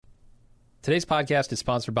Today's podcast is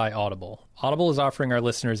sponsored by Audible. Audible is offering our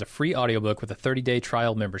listeners a free audiobook with a 30-day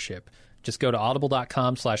trial membership. Just go to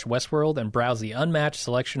audible.com/Westworld and browse the unmatched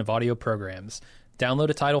selection of audio programs. Download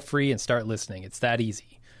a title free and start listening. It's that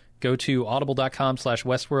easy. Go to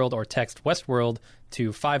audible.com/Westworld or text Westworld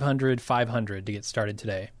to 500-500 to get started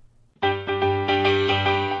today.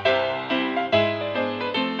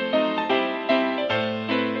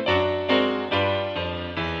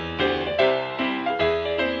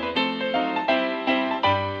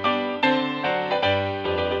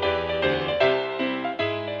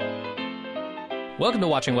 Welcome to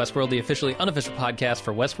Watching Westworld, the officially unofficial podcast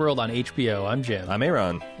for Westworld on HBO. I'm Jim. I'm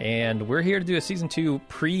Aaron. And we're here to do a Season 2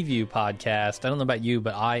 preview podcast. I don't know about you,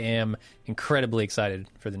 but I am incredibly excited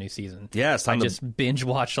for the new season. Yes. I just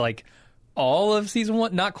binge-watched like all of Season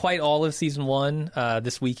 1, not quite all of Season 1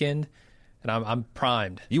 this weekend, and I'm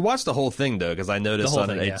primed. You watched the whole thing, though, because I noticed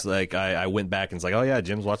on it, it's like I went back and it's like, oh, yeah,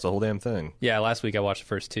 Jim's watched the whole damn thing. Yeah, last week I watched the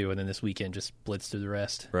first two, and then this weekend just blitzed through the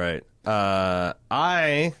rest. Right.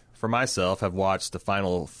 For myself, have watched the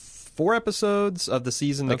final 4 episodes of the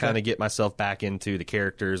season to kind of get myself back into the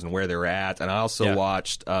characters and where they're at. And I also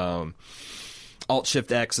watched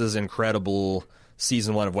Alt-Shift X's incredible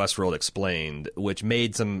Season 1 of Westworld Explained, which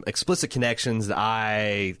made some explicit connections that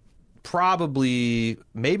I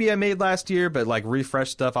made last year, but like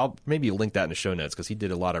refresh stuff. I'll maybe link that in the show notes because he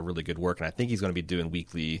did a lot of really good work, and I think he's going to be doing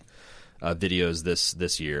weekly videos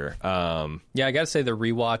this year. Yeah, I got to say the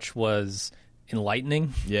rewatch was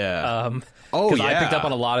enlightening. Yeah. Because I picked up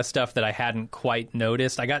on a lot of stuff that I hadn't quite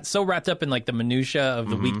noticed. I got so wrapped up in like the minutia of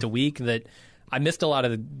the week to week that I missed a lot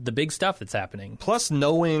of the big stuff that's happening. Plus,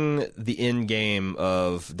 knowing the end game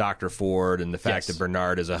of Dr. Ford and the fact that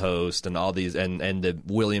Bernard is a host and all these, and the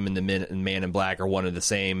William and the Man in Black are one and the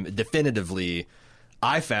same, definitively,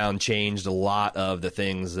 I found changed a lot of the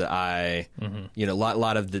things that a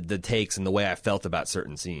lot of the takes and the way I felt about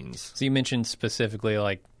certain scenes. So you mentioned specifically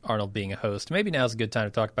like Arnold being a host. Maybe now's a good time to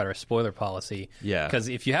talk about our spoiler policy. Yeah. Because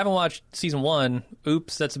if you haven't watched Season 1,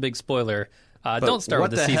 oops, that's a big spoiler. Don't start with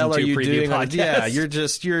the Season 2 preview podcast. Yeah,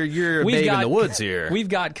 you're a babe in the woods here. We've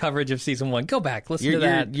got coverage of Season 1. Go back, listen to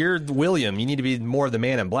that. You're William. You need to be more of the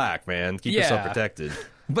Man in Black, man. Keep yourself protected.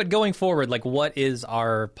 But going forward, like, what is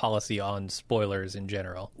our policy on spoilers in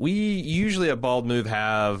general? We usually at Bald Move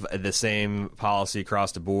have the same policy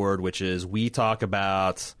across the board, which is we talk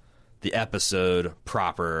about the episode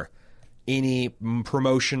proper, any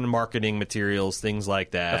promotion, marketing materials, things like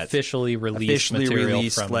that. Officially released material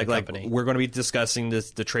from the company. We're going to be discussing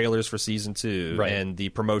the trailers for Season 2 and the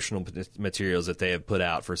promotional materials that they have put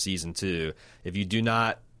out for Season 2. If you do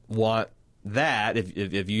not want that,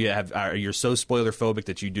 if you're so spoiler phobic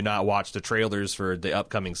that you do not watch the trailers for the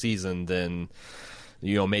upcoming season, then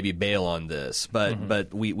maybe bail on this.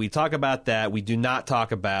 But we talk about that. We do not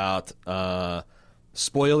talk about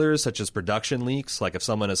spoilers such as production leaks, like if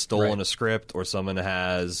someone has stolen a script or someone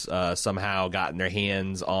has somehow gotten their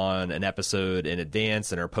hands on an episode in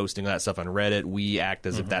advance and are posting that stuff on Reddit. We act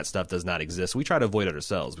as if that stuff does not exist. We try to avoid it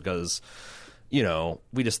ourselves because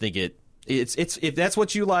we just think it's if that's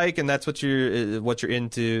what you like and that's what you're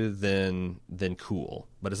into, then cool.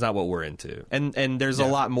 But it's not what we're into. And there's a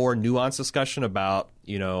lot more nuanced discussion about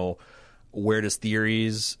where does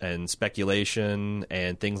theories and speculation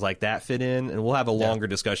and things like that fit in, and we'll have a longer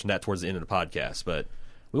discussion that towards the end of the podcast. But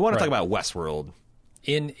we want to talk about Westworld.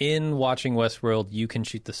 In watching Westworld, you can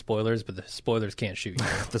shoot the spoilers, but the spoilers can't shoot you.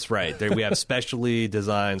 That's right. We have specially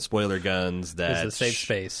designed spoiler guns that it's a safe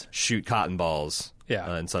space. Shoot cotton balls.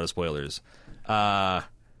 Instead of spoilers.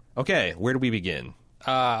 Okay, where do we begin?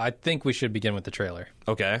 I think we should begin with the trailer.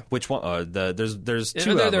 Okay, which one? There's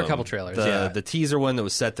two. There are a couple trailers. The teaser one that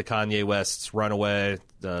was set to Kanye West's "Runaway,"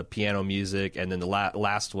 the piano music, and then the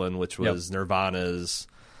last one, which was Nirvana's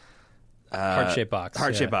Heart-Shaped Box.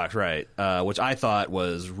 Heart-Shaped Box, right? Which I thought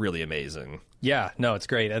was really amazing. Yeah, no, it's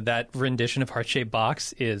great. That rendition of Heart-Shaped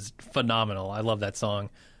Box is phenomenal. I love that song,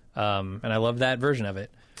 and I love that version of it.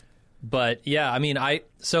 But yeah, I mean, I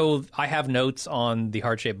have notes on the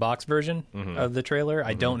Heart-Shaped Box version of the trailer.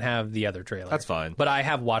 I don't have the other trailer. That's fine. But I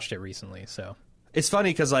have watched it recently, so. It's funny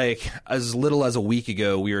because, like, as little as a week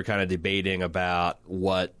ago, we were kind of debating about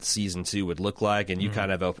what Season 2 would look like, and you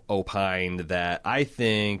kind of opined that I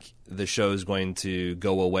think the show is going to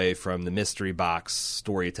go away from the mystery box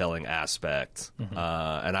storytelling aspect. And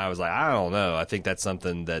I was like, I don't know. I think that's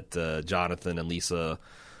something that Jonathan and Lisa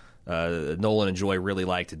Nolan and Joy really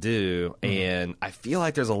like to do, and I feel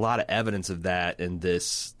like there's a lot of evidence of that in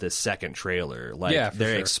this second trailer. Like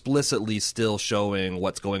they're explicitly still showing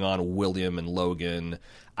what's going on with William and Logan.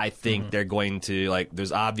 I think they're going to, like,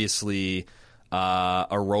 there's obviously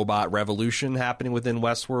a robot revolution happening within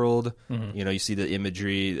Westworld. You know, you see the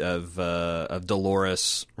imagery of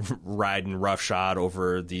Dolores riding roughshod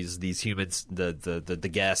over these humans, the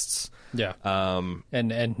guests. Yeah.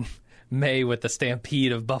 And May with the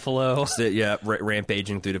stampede of buffalo.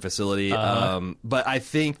 Rampaging through the facility. But I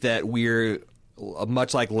think that we're,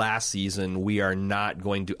 much like last season, we are not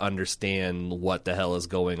going to understand what the hell is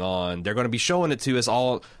going on. They're going to be showing it to us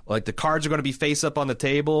all, like the cards are going to be face up on the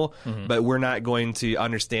table, but we're not going to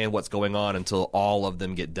understand what's going on until all of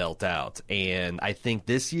them get dealt out. And I think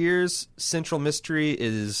this year's central mystery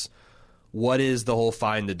is, what is the whole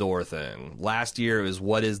find the door thing? Last year it was,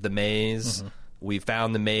 what is the maze? We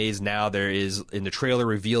found the maze. Now there is, in the trailer,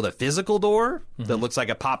 revealed a physical door that looks like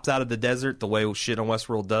it pops out of the desert the way shit on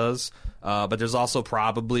Westworld does. But there's also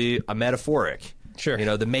probably a metaphoric. Sure. You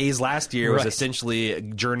know, the maze last year was essentially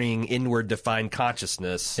journeying inward to find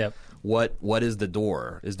consciousness. Yep. What is the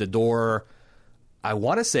door? Is the door... I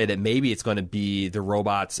want to say that maybe it's going to be the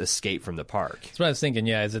robot's escape from the park. That's what I was thinking,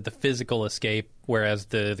 yeah. Is it the physical escape, whereas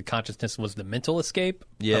the consciousness was the mental escape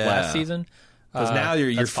of last season? Because now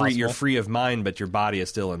you're free. Possible. You're free of mind, but your body is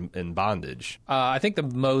still in bondage. I think the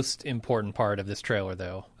most important part of this trailer,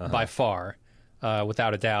 though, by far,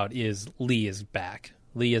 without a doubt, is Lee is back.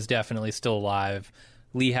 Lee is definitely still alive.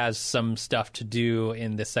 Lee has some stuff to do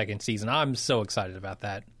in the second season. I'm so excited about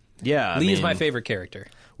that. Yeah, Lee is my favorite character.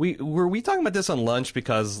 Were we talking about this on lunch?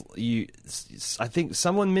 Because I think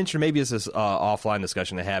someone mentioned, maybe it's this offline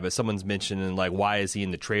discussion they had, but someone's mentioning, like, why is he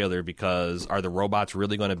in the trailer? Because are the robots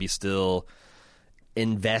really going to be still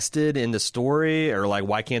invested in the story, or like,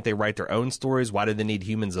 why can't they write their own stories? Why do they need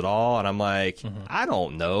humans at all? And I'm like, I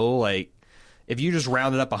don't know. Like, if you just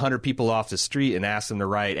rounded up 100 people off the street and asked them to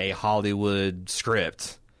write a Hollywood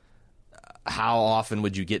script, how often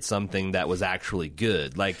would you get something that was actually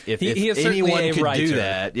good? Like, if anyone could do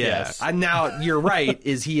that, yes. Now, you're right.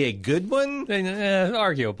 Is he a good one?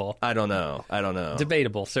 Arguable. I don't know.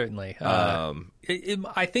 Debatable, certainly.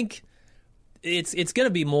 I think it's going to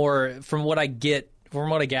be more, from what I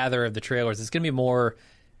gather of the trailers, it's going to be more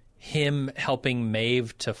him helping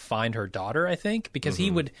Maeve to find her daughter, I think, because he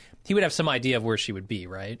would have some idea of where she would be,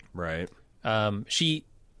 right? Right.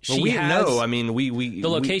 We has know. I mean, the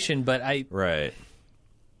location, but right.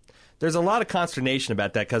 There's a lot of consternation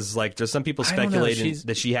about that, because, like, there's some people speculating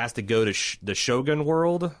that she has to go to the Shogun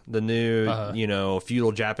world, the new,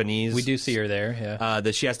 feudal Japanese. We do see her there, yeah.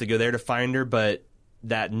 That she has to go there to find her, but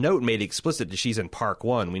that note made explicit that she's in Park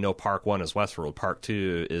 1. We know Park 1 is Westworld. Park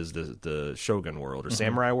 2 is the Shogun world, or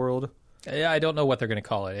Samurai world. Yeah, I don't know what they're going to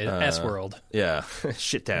call it. S-World. Yeah.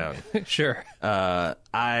 Shit town. Sure.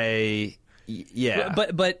 Yeah.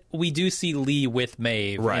 But we do see Lee with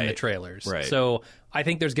Maeve in the trailers. Right. So I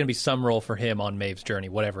think there's going to be some role for him on Maeve's journey,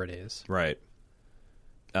 whatever it is. Right.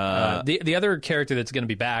 The other character that's going to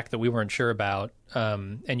be back that we weren't sure about,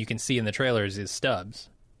 and you can see in the trailers, is Stubbs.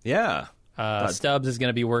 Yeah. Stubbs is going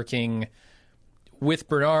to be working with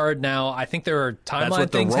Bernard. Now, I think there are timeline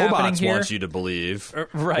That's things happening here. what the robots want you to believe.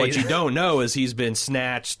 Right. What you don't know is he's been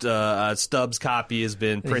snatched. Stubbs' copy has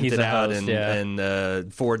been printed out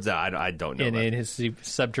and Ford's out. I don't know. In his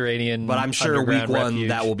subterranean, but I'm sure week one refuge.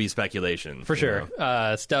 That will be speculation. For sure.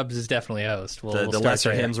 Stubbs is definitely a host. The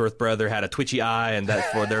lesser Hemsworth brother had a twitchy eye, and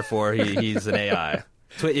therefore he's an AI.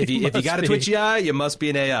 If you got a twitchy eye, you must be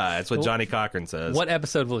an AI. That's what Johnny Cochran says. What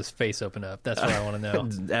episode will his face open up? That's what I want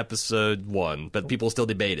to know. Episode 1, but people still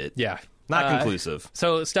debate it. Yeah. Not conclusive.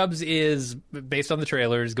 So Stubbs is, based on the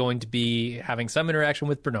trailers, going to be having some interaction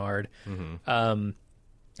with Bernard.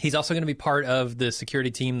 He's also going to be part of the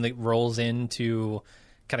security team that rolls in to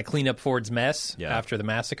kind of clean up Ford's mess after the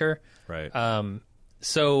massacre. Right.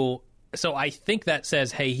 So I think that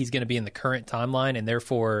says, hey, he's going to be in the current timeline, and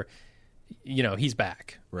therefore, he's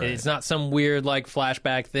back. Right. It's not some weird, like,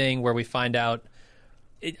 flashback thing where we find out...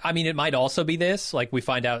 it might also be this. Like, we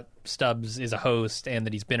find out Stubbs is a host and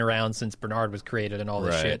that he's been around since Bernard was created and all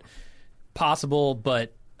this shit. Possible,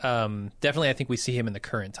 but definitely I think we see him in the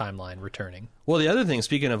current timeline returning. Well, the other thing,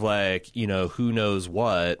 speaking of, like, who knows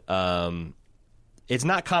what, it's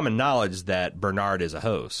not common knowledge that Bernard is a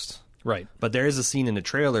host. Right. But there is a scene in the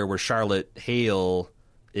trailer where Charlotte Hale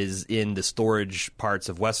is in the storage parts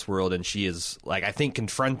of Westworld, and she is, like, I think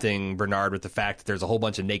confronting Bernard with the fact that there's a whole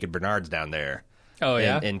bunch of naked Bernards down there. Oh,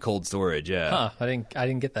 yeah? In cold storage, yeah. Huh, I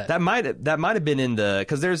didn't get that. That might have been in the...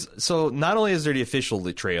 Because so not only is there the official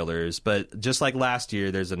trailers, but just like last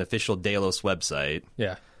year, there's an official Delos website.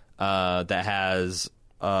 Yeah. That has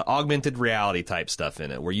augmented reality type stuff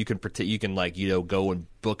in it, where you can like go and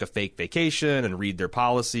book a fake vacation and read their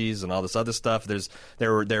policies and all this other stuff. There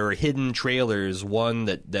are hidden trailers, one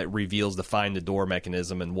that reveals the find the door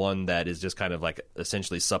mechanism, and one that is just kind of like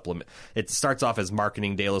essentially supplement. It starts off as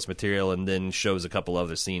marketing Delos material and then shows a couple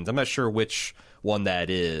other scenes. I'm not sure which one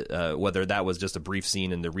that is, whether that was just a brief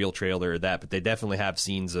scene in the real trailer or that, but they definitely have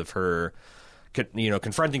scenes of her,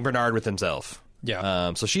 confronting Bernard with himself.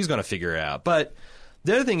 Yeah. So she's going to figure it out. But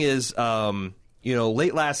the other thing is,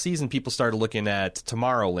 late last season, people started looking at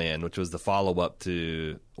Tomorrowland, which was the follow-up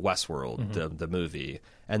to Westworld, the movie.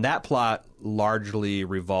 And that plot largely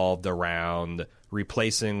revolved around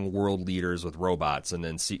replacing world leaders with robots and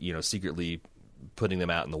then, secretly putting them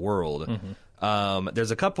out in the world. There's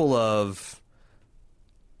a couple of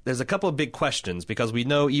big questions, because we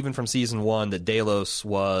know even from season 1 that Delos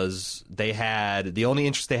the only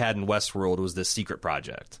interest they had in Westworld was this secret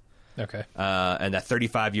project. Okay. And that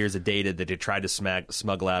 35 years of data that they tried to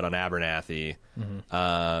smuggle out on Abernathy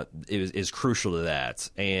is crucial to that.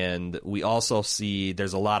 And we also see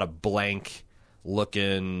there's a lot of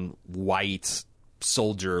blank-looking, white,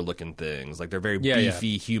 soldier-looking things. Like, they're very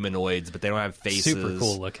beefy humanoids, but they don't have faces. Super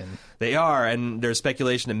cool-looking. They are, and there's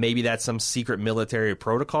speculation that maybe that's some secret military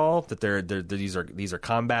protocol, that these are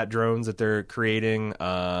combat drones that they're creating.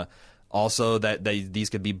 Also, that these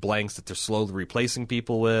could be blanks that they're slowly replacing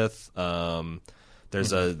people with.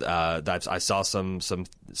 There's I saw some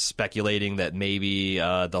speculating that maybe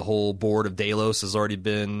the whole board of Delos has already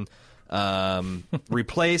been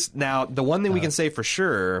replaced. Now, the one thing we can say for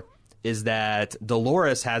sure is that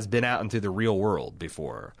Dolores has been out into the real world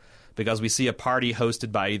before, because we see a party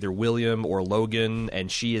hosted by either William or Logan,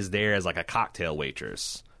 and she is there as like a cocktail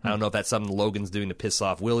waitress. I don't know if that's something Logan's doing to piss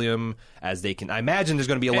off William, as they can. I imagine there's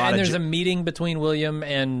going to be a lot of. And there's a meeting between William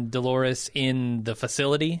and Dolores in the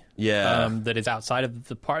facility. Yeah. That is outside of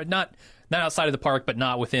the park, not outside of the park, but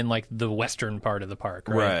not within like the western part of the park.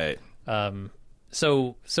 Right.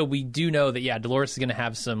 So we do know that Dolores is going to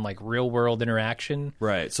have some like real world interaction.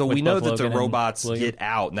 Right. So we know that the robots get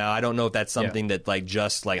out. Now, I don't know if that's something that like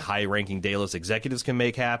just like high ranking Delos executives can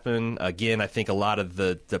make happen. Again, I think a lot of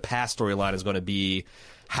the past storyline is going to be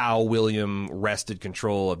how William wrested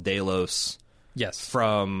control of Delos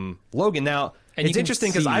from Logan. Now, and it's interesting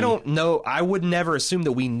because I don't know. I would never assume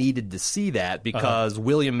that we needed to see that, because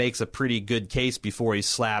William makes a pretty good case before he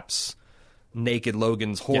slaps naked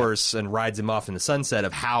Logan's horse and rides him off in the sunset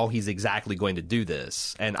of how he's exactly going to do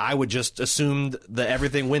this. And I would just assume that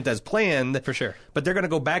everything went as planned. For sure. But they're going to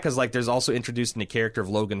go back, because like there's also introducing the character of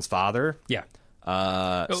Logan's father. Yeah.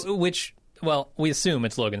 Which... Well, we assume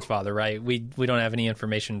it's Logan's father, right? We don't have any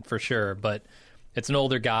information for sure, but it's an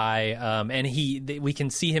older guy, and we can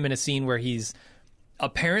see him in a scene where he's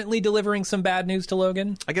apparently delivering some bad news to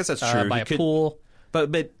Logan. I guess that's true. By a pool.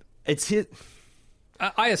 But it's his...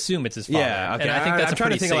 I assume it's his father. Yeah, okay. And I think that's I'm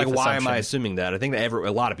trying to think like, why assumption. am I assuming that? I think that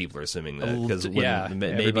a lot of people are assuming that, because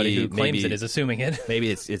everybody who claims it is assuming it. Maybe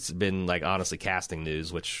it's been like honestly casting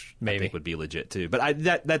news, which maybe. I think would be legit too. But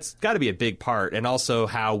that's got to be a big part, and also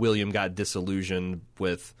how William got disillusioned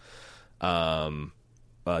with Dolores.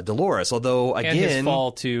 Although again, and his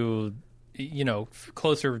fall to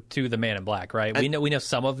closer to the Man in Black, right? We know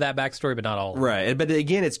some of that backstory, but not all. Right, but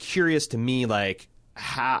again, it's curious to me, like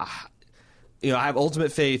how. I have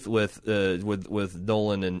ultimate faith with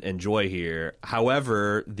Nolan and Joy here.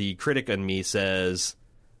 However, the critic in me says,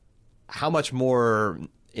 how much more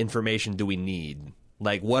information do we need?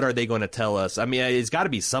 Like, what are they going to tell us? I mean, it's got to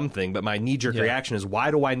be something, but my knee-jerk reaction is, why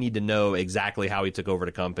do I need to know exactly how he took over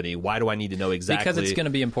the company? Why do I need to know exactly? Because it's going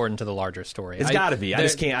to be important to the larger story. It's got to be. I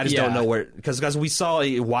just don't know where... Because we saw,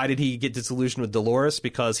 why did he get disillusioned with Dolores?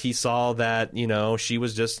 Because he saw that, she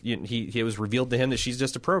was just... it was revealed to him that she's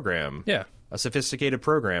just a program. Yeah. A sophisticated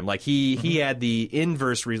program. Like, he had the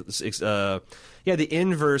inverse... the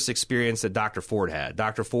inverse experience that Dr. Ford had.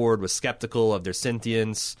 Dr. Ford was skeptical of their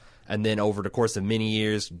sentience, and then over the course of many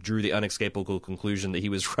years drew the unescapable conclusion that he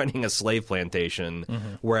was running a slave plantation,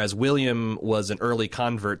 whereas William was an early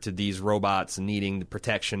convert to these robots needing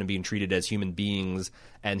protection and being treated as human beings,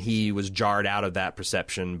 and he was jarred out of that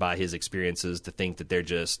perception by his experiences to think that they're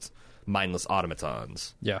just mindless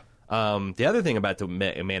automatons. Yeah. The other thing about the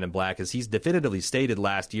Man in Black is he's definitively stated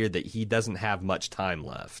last year that he doesn't have much time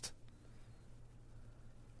left.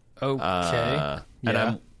 Okay.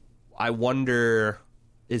 And I wonder...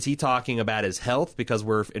 Is he talking about his health? Because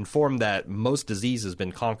we're informed that most disease has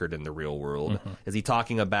been conquered in the real world. Is he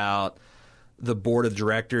talking about the board of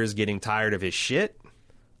directors getting tired of his shit?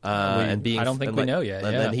 And being, I don't think we know yet.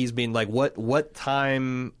 And then he's being like, what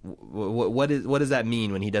time? What does that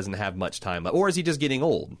mean when he doesn't have much time left? Or is he just getting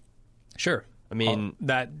old? Sure. I mean,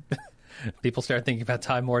 that people start thinking about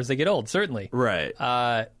time more as they get old, certainly. Right.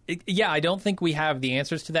 Yeah, I don't think we have the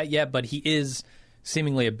answers to that yet, but he is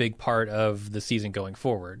seemingly a big part of the season going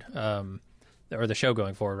forward, or the show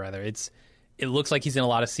going forward, rather. It looks like he's in a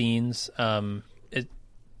lot of scenes.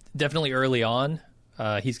 Definitely early on,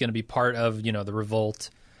 he's going to be part of, the revolt,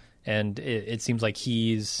 and it seems like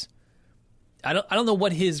he's... I don't know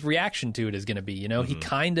what his reaction to it is going to be. He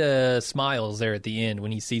kind of smiles there at the end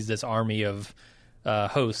when he sees this army of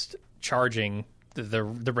hosts charging the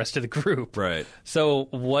rest of the group. Right. So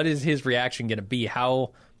what is his reaction going to be?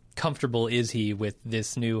 How comfortable is he with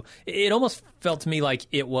this new... It almost felt to me like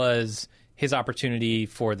it was his opportunity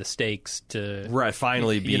for the stakes to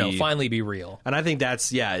finally be real. And I think that's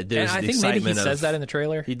there's and I think maybe he says that in the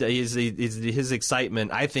trailer. His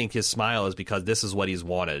excitement, I think his smile is because this is what he's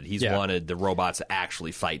wanted. He's wanted the robots to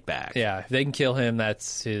actually fight back. Yeah, if they can kill him,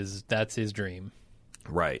 that's his dream.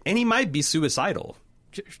 Right. And he might be suicidal.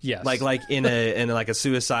 Yes. Like in a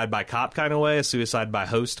suicide by cop kind of way, a suicide by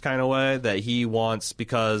host kind of way, that he wants,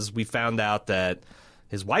 because we found out that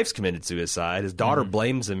his wife's committed suicide. His daughter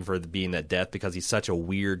blames him for being that death because he's such a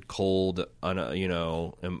weird, cold,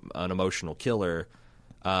 unemotional killer.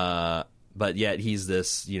 But yet he's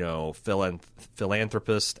this,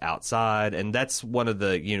 philanthropist outside, and that's one of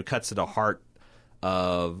the cuts to the heart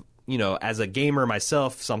of, as a gamer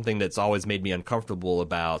myself, something that's always made me uncomfortable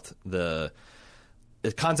about the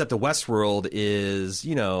concept of Westworld is,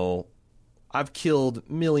 I've killed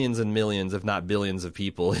millions and millions, if not billions, of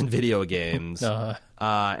people in video games, and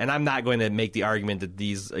I'm not going to make the argument that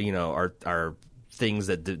these, are things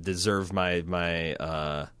that deserve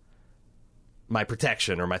my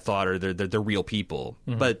protection or my thought, or they're real people.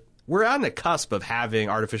 But we're on the cusp of having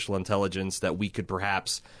artificial intelligence that we could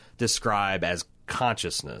perhaps describe as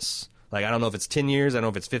consciousness. Like, I don't know if it's 10 years, I don't know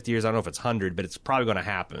if it's 50 years, I don't know if it's 100, but it's probably going to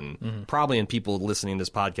happen, probably in people listening to this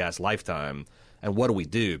podcast lifetime. And what do we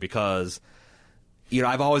do? Because,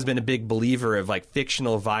 I've always been a big believer of,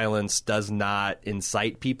 fictional violence does not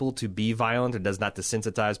incite people to be violent, or does not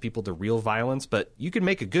desensitize people to real violence. But you can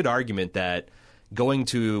make a good argument that going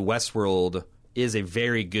to Westworld is a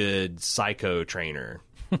very good psycho trainer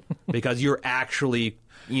because you're actually...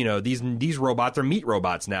 these robots are meat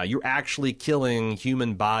robots now. You're actually killing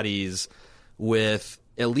human bodies with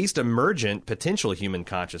at least emergent potential human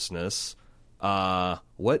consciousness. When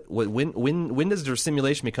does the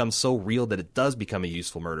simulation become so real that it does become a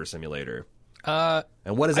useful murder simulator? And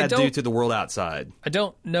what does that do to the world outside? I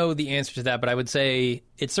don't know the answer to that, but I would say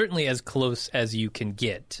it's certainly as close as you can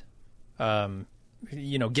get.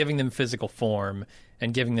 Giving them physical form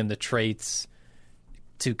and giving them the traits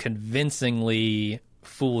to convincingly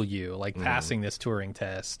fool you, like passing this Turing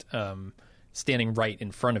test, standing right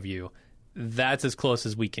in front of you. That's as close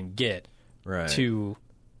as we can get to,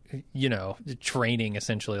 training,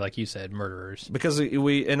 essentially, like you said, murderers. Because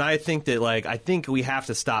I think that, I think we have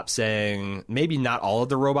to stop saying maybe not all of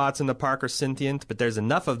the robots in the park are sentient, but there's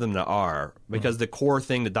enough of them that are. Because the core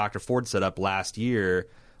thing that Dr. Ford set up last year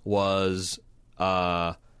was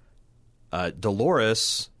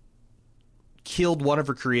Dolores killed one of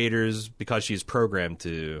her creators because she's programmed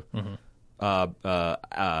to. Not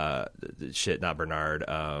Bernard.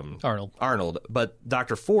 Arnold. But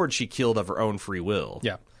Dr. Ford, she killed of her own free will.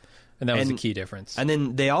 Yeah. And that was a key difference. And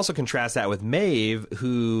then they also contrast that with Maeve,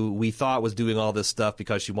 who we thought was doing all this stuff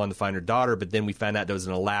because she wanted to find her daughter, but then we found out there was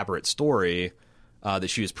an elaborate story that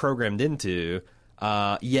she was programmed into.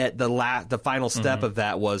 Yet the final step of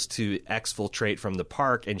that was to exfiltrate from the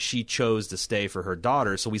park, and she chose to stay for her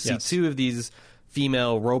daughter. So we see two of these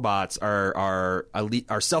female robots are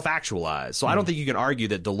self-actualized. So I don't think you can argue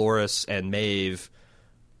that Dolores and Maeve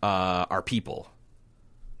are people.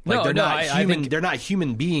 They're not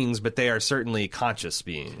human beings, but they are certainly conscious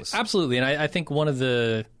beings. Absolutely, and I think one of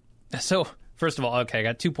the... So, first of all, I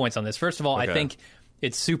got 2 points on this. First of all, I think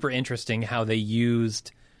it's super interesting how they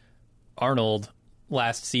used Arnold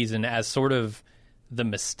last season as sort of the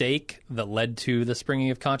mistake that led to the springing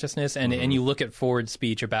of consciousness. And you look at Ford's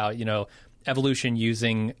speech about, evolution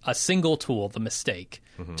using a single tool, the mistake,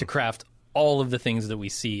 to craft all of the things that we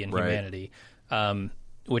see in humanity,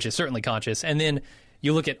 which is certainly conscious. And then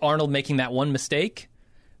you look at Arnold making that one mistake,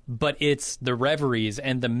 but it's the reveries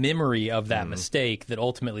and the memory of that mistake that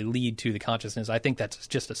ultimately lead to the consciousness. I think that's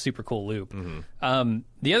just a super cool loop.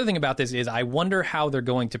 The other thing about this is I wonder how they're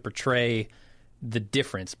going to portray the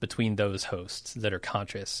difference between those hosts that are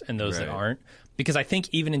conscious and those that aren't. Because I think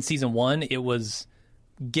even in season 1, it was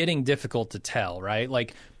getting difficult to tell, right?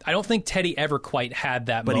 I don't think Teddy ever quite had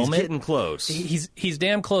that moment. But he's getting close. He's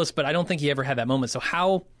damn close, but I don't think he ever had that moment. So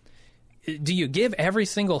how do you give every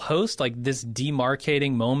single host like this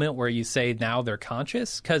demarcating moment where you say now they're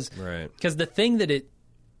conscious? Because the thing that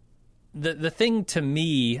the thing to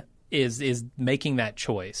me is making that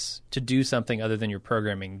choice to do something other than your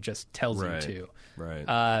programming just tells you to.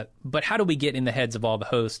 Right. But how do we get in the heads of all the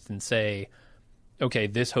hosts and say, okay,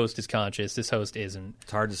 this host is conscious, this host isn't?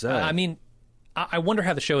 It's hard to say. I mean, I wonder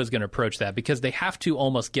how the show is going to approach that, because they have to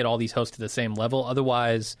almost get all these hosts to the same level.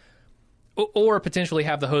 Otherwise, or potentially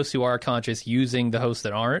have the hosts who are conscious using the hosts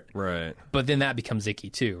that aren't. Right. But then that becomes icky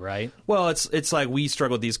too, right? Well, it's like we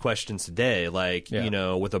struggle with these questions today. Like,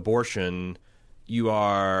 with abortion, you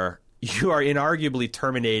are inarguably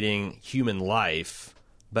terminating human life,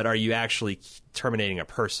 but are you actually terminating a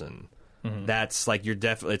person? Mm-hmm. That's like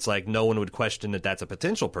it's like no one would question that that's a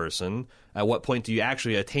potential person. At what point do you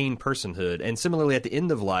actually attain personhood? And similarly, at the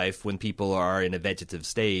end of life, when people are in a vegetative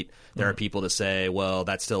state, there are people that say, well,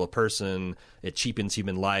 that's still a person. It cheapens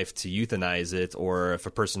human life to euthanize it. Or if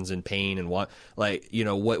a person's in pain and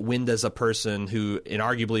when does a person who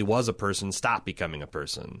inarguably was a person stop becoming a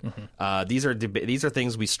person? Mm-hmm. These are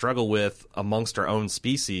things we struggle with amongst our own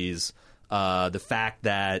species. The fact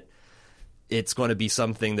that it's going to be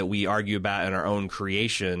something that we argue about in our own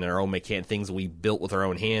creation, our own things that we built with our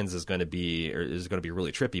own hands is going to be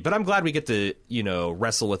really trippy. But I'm glad we get to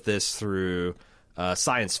wrestle with this through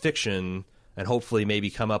science fiction and hopefully maybe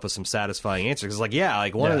come up with some satisfying answers.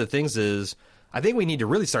 Because one of the things is I think we need to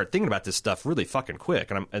really start thinking about this stuff really fucking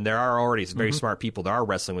quick. And there are already very smart people that are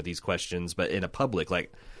wrestling with these questions, but in a public,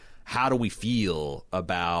 how do we feel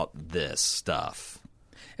about this stuff?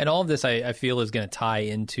 And all of this, I feel, is going to tie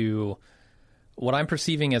into what I'm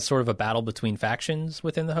perceiving as sort of a battle between factions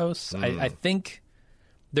within the hosts. I think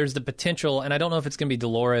there's the potential, and I don't know if it's going to be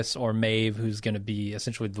Dolores or Maeve who's going to be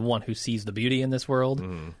essentially the one who sees the beauty in this world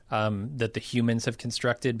that the humans have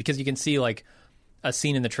constructed. Because you can see a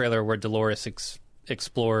scene in the trailer where Dolores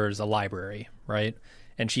explores a library, right?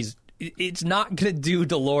 And it's not going to do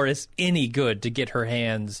Dolores any good to get her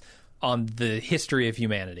hands on the history of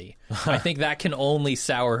humanity. I think that can only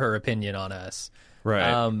sour her opinion on us.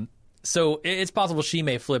 Right. So it's possible she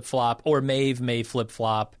may flip-flop, or Maeve may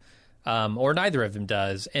flip-flop, or neither of them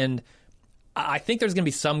does. And I think there's going to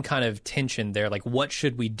be some kind of tension there. Like, what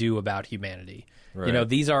should we do about humanity? Right.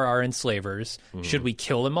 These are our enslavers. Mm-hmm. Should we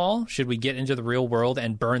kill them all? Should we get into the real world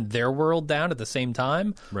and burn their world down at the same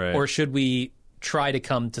time? Right. Or should we try to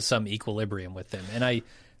come to some equilibrium with them? And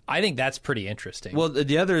I think that's pretty interesting. Well,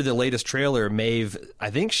 the latest trailer, Maeve, I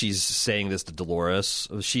think she's saying this to Dolores.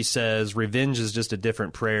 She says, revenge is just a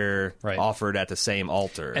different prayer offered at the same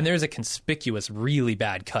altar. And there's a conspicuous, really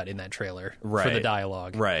bad cut in that trailer for the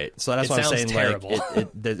dialogue. Right. So that's what I'm saying. Terrible.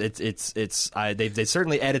 They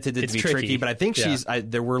certainly edited it to be tricky, but I think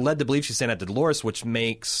we're led to believe she's saying that to Dolores, which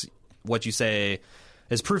makes what you say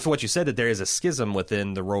is proof of what you said, that there is a schism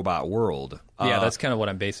within the robot world. Yeah, that's kind of what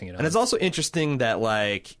I'm basing it on. And it's also interesting that,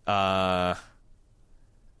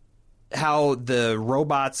 how the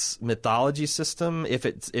robot's mythology system, if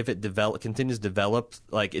it continues to develop,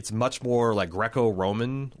 it's much more like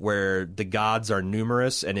Greco-Roman, where the gods are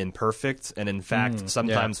numerous and imperfect, and in fact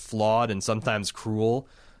sometimes flawed and sometimes cruel.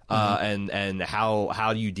 And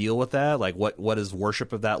how do you deal with that? What does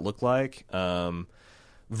worship of that look like?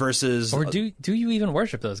 Versus, or do you even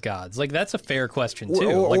worship those gods? That's a fair question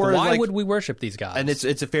too. Why would we worship these gods? And it's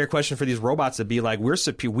a fair question for these robots to be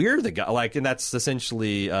we're the god, and that's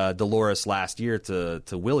essentially Dolores last year to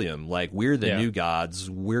William. We're the new gods.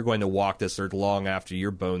 We're going to walk this earth long after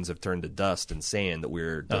your bones have turned to dust and sand that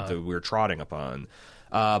we're trotting upon.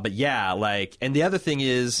 And the other thing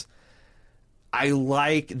is, I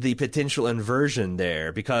like the potential inversion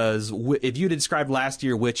there, because if you described last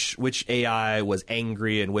year which AI was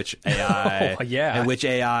angry and which AI and which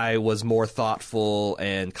AI was more thoughtful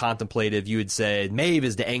and contemplative, you would say Maeve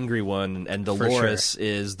is the angry one and Dolores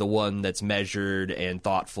is the one that's measured and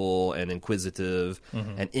thoughtful and inquisitive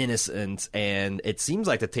and innocent. And it seems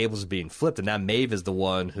like the tables are being flipped, and now Maeve is the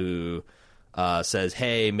one who says,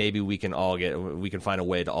 "Hey, maybe we can find a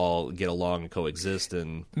way to all get along and coexist."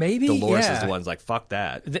 And maybe Dolores is the one's like, "Fuck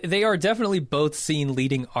that." They are definitely both seen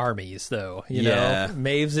leading armies, though. You know,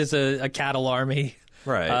 Maeve's is a cattle army,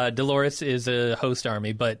 right? Dolores is a host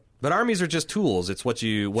army, but armies are just tools. It's what are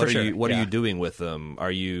you doing with them?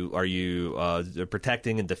 Are you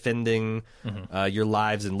protecting and defending your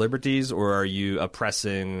lives and liberties, or are you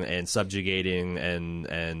oppressing and subjugating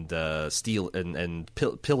and steal and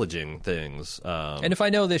pillaging things? And if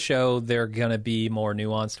I know this show, they're gonna be more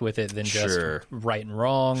nuanced with it than just right and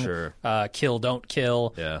wrong. Kill, don't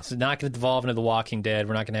kill. Yeah. It's not gonna devolve into The Walking Dead.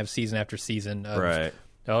 We're not gonna have season after season of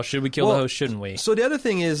Oh, should we kill the host? Shouldn't we? So the other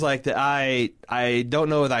thing is like that I don't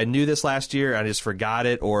know if I knew this last year. I just forgot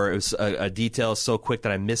it, or it was a detail so quick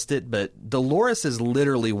that I missed it. But Dolores is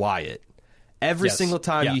literally Wyatt. Every single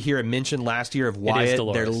time you hear a mention last year of Wyatt,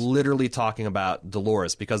 they're literally talking about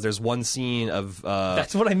Dolores because there's one scene of...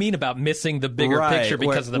 That's what I mean about missing the bigger picture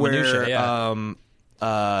because of the minutia.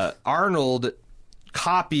 Yeah. Arnold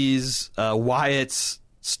copies Wyatt's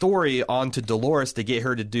story onto Dolores to get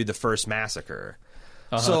her to do the first massacre.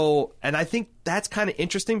 So, and I think that's kind of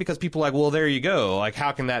interesting because people are like, well, there you go. Like,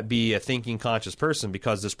 how can that be a thinking, conscious person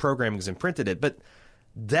because this programming has imprinted it? But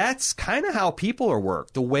that's kind of how people are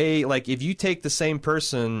worked. The way, like, if you take the same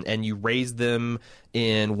person and you raise them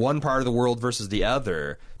in one part of the world versus the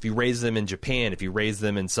other, if you raise them in Japan, if you raise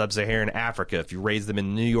them in sub-Saharan Africa, if you raise them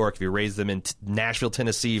in New York, if you raise them in Nashville,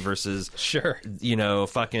 Tennessee versus,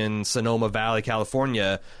 fucking Sonoma Valley,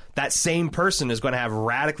 California, that same person is going to have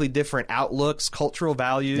radically different outlooks, cultural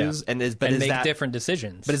values, and make different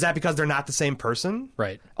decisions. But is that because they're not the same person?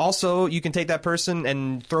 Right. Also, you can take that person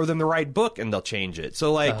and throw them the right book, and they'll change it.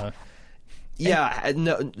 So, like,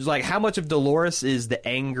 like how much of Dolores is the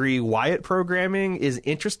angry Wyatt programming is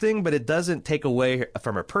interesting, but it doesn't take away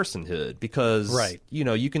from her personhood because,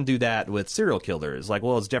 you can do that with serial killers. Like,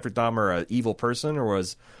 well, is Jeffrey Dahmer an evil person, or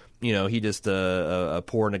was he just a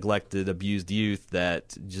poor, neglected, abused youth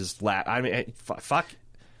that just I mean, fuck.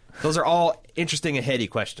 Those are all interesting and heady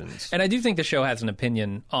questions. And I do think the show has an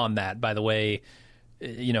opinion on that, by the way,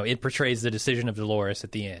 it portrays the decision of Dolores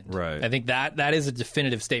at the end. Right. I think that is a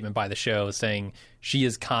definitive statement by the show saying she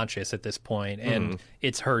is conscious at this point, and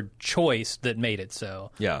it's her choice that made it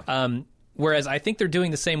so. Yeah. Whereas I think they're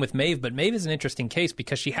doing the same with Maeve, but Maeve is an interesting case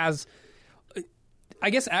because she has... I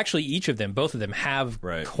guess actually each of them, both of them, have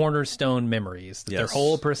cornerstone memories that their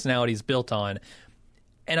whole personality is built on.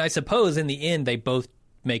 And I suppose in the end, they both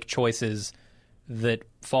make choices that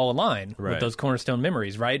fall in line with those cornerstone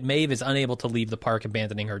memories, right? Maeve is unable to leave the park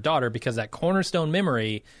abandoning her daughter because that cornerstone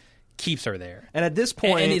memory keeps her there. And at this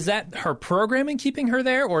point... And is that her programming keeping her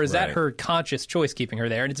there, or is that her conscious choice keeping her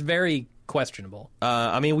there? And it's very... questionable.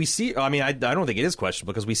 I don't think it is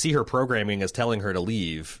questionable because we see her programming as telling her to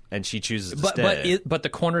leave, and she chooses to stay. But the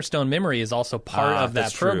cornerstone memory is also part of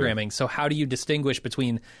that programming. True. So how do you distinguish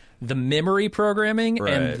between the memory programming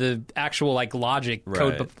and the actual logic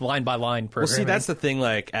code line by line programming? Well, see, that's the thing.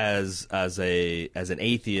 Like as an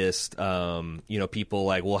atheist, people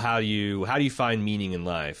like, well, how do you find meaning in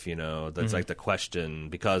life? That's like the question,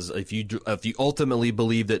 because if you ultimately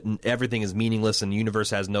believe that everything is meaningless and the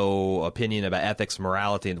universe has no opinion about ethics,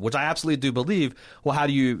 morality, which I absolutely do believe, well, how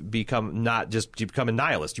do you become you become a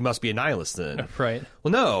nihilist? You must be a nihilist then. Right.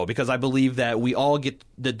 Well, no, because I believe that we all get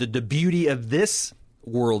the beauty of this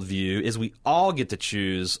worldview is we all get to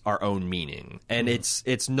choose our own meaning, and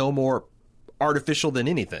it's no more artificial than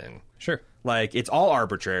anything. Sure. Like, it's all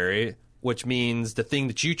arbitrary, which means the thing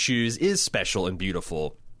that you choose is special and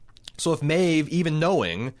beautiful. So if Maeve, even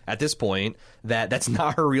knowing at this point that that's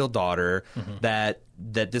not her real daughter, that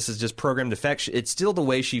this is just programmed affection, it's still the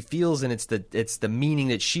way she feels, and it's the meaning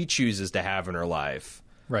that she chooses to have in her life,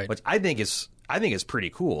 right? Which I think is pretty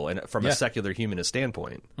cool, and from a secular humanist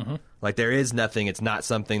standpoint, like there is nothing. It's not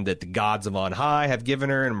something that the gods of on high have given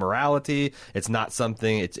her in morality. It's not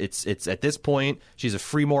something. It's at this point she's a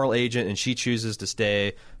free moral agent, and she chooses to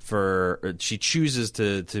stay she chooses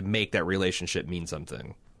to make that relationship mean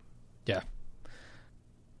something. Yeah. I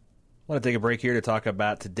want to take a break here to talk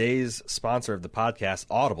about today's sponsor of the podcast,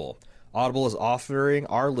 Audible. Audible is offering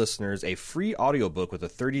our listeners a free audiobook with a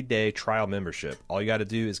 30-day trial membership. All you got to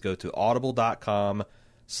do is go to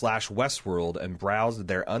audible.com/Westworld and browse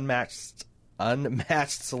their unmatched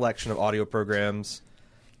selection of audio programs.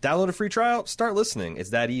 Download a free trial, start listening. It's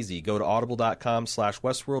that easy. Go to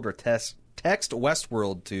audible.com/Westworld or text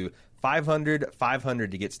Westworld to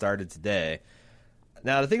 500-500 to get started today.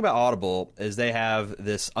 Now, the thing about Audible is they have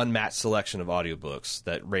this unmatched selection of audiobooks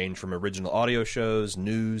that range from original audio shows,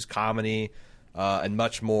 news, comedy, and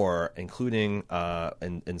much more, including,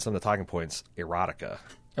 in some of the talking points, erotica.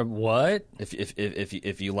 What?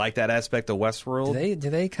 If you like that aspect of Westworld, do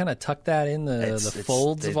they kind of tuck that in the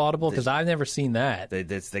folds of Audible? Because I've never seen that.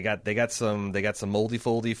 They got some moldy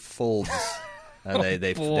foldy folds. And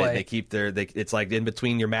they keep it's like in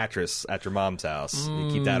between your mattress at your mom's house. They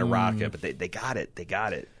keep that erotica, but they got it. They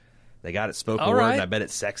got it spoken word, and I bet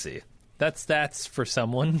it's sexy. That's for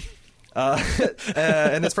someone.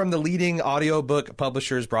 And it's from the leading audiobook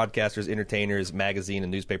publishers, broadcasters, entertainers, magazine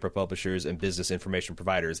and newspaper publishers, and business information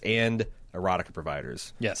providers, and erotica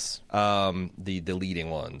providers. Yes. The leading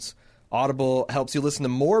ones. Audible helps you listen to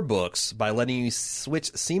more books by letting you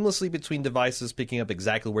switch seamlessly between devices, picking up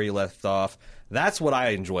exactly where you left off. That's what I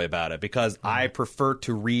enjoy about it, because I prefer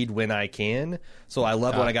to read when I can. So I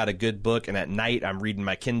love when I got a good book, and at night I'm reading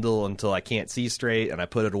my Kindle until I can't see straight, and I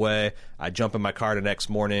put it away. I jump in my car the next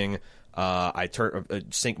morning. I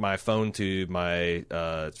sync my phone to my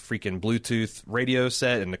freaking Bluetooth radio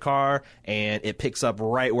set in the car, and it picks up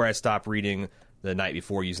right where I stopped reading the night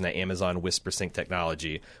before using that Amazon WhisperSync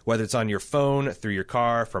technology. Whether it's on your phone, through your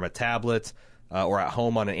car, from a tablet, or at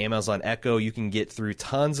home on an Amazon Echo, you can get through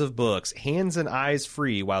tons of books, hands and eyes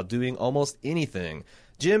free, while doing almost anything.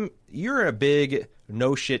 Jim, you're a big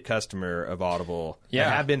no-shit customer of Audible. Yeah.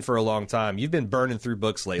 I have been for a long time. You've been burning through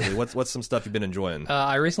books lately. What's some stuff you've been enjoying?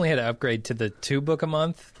 I recently had to upgrade to the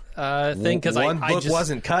 2-book-a-month thing, because one book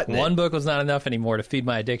wasn't cutting it. One book was not enough anymore to feed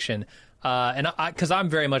my addiction. And because I'm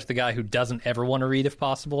very much the guy who doesn't ever want to read if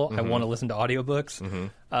possible. I want to listen to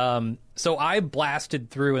audiobooks. So I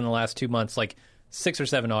blasted through in the last 2 months like 6 or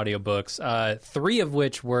 7 audiobooks, 3 of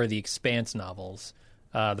which were the Expanse novels.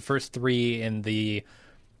 The first 3 in the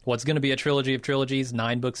what's going to be a trilogy of trilogies,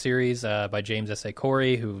 9-book series by James S.A.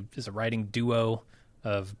 Corey, who is a writing duo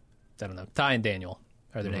of, I don't know, Ty and Daniel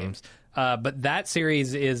are their names. But that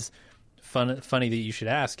series is funny that you should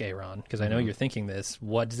ask, Aaron, because I know you're thinking this.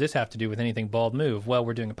 What does this have to do with anything Bald Move? Well,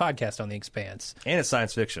 we're doing a podcast on The Expanse. And it's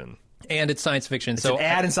science fiction. And it's science fiction. It's an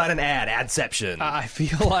ad inside an ad. Adception. I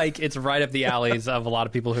feel like it's right up the alleys of a lot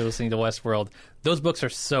of people who are listening to Westworld. Those books are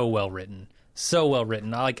so well written. So well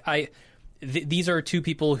written. These are 2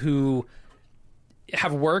 people who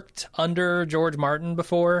have worked under George Martin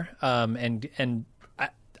before, and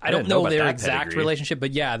I don't know their exact relationship,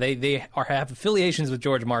 but yeah, they have affiliations with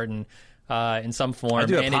George Martin in some form. I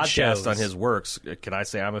do a and podcast on his works. Can I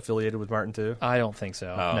say I'm affiliated with Martin too? I don't think so.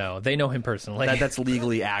 Oh. No, they know him personally. That's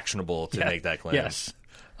legally actionable to make that claim. Yes.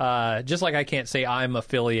 Just like I can't say I'm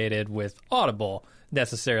affiliated with Audible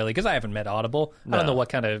necessarily, because I haven't met Audible. No. I don't know what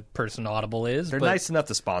kind of person Audible is. They're nice enough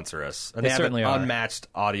to sponsor us. And they have certainly an are. Unmatched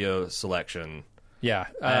audio selection. Yeah,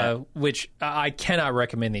 which I cannot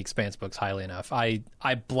recommend the Expanse books highly enough. I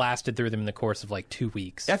blasted through them in the course of like 2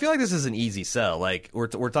 weeks. I feel like this is an easy sell. Like we're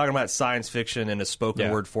talking about science fiction in a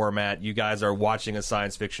spoken word format. You guys are watching a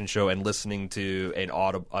science fiction show and listening to an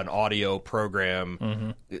audio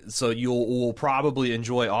program, so you will probably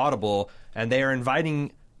enjoy Audible. And they are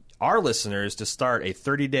inviting our listeners to start a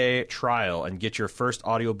 30-day trial and get your first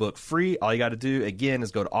audiobook free. All you got to do, again,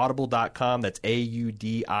 is go to audible.com. That's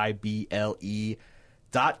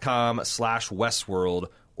audible.com/Westworld,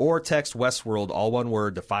 or text Westworld, all one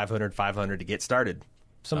word, to 500-500 to get started.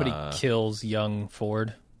 Somebody kills young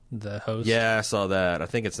Ford, the host. Yeah, I saw that. I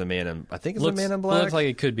think it's the man in Man in Black. Looks like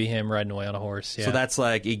it could be him riding away on a horse. Yeah. So that's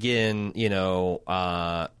like, again,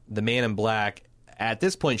 the Man in Black at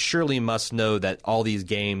this point surely must know that all these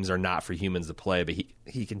games are not for humans to play, but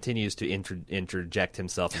he continues to interject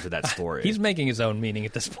himself into that story. He's making his own meaning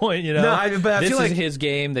at this point, No, but I this feel is like his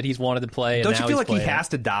game that he's wanted to play. Don't and you now feel he's like he playing has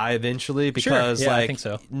to die eventually? Because sure. Yeah, I think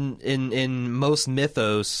so. In most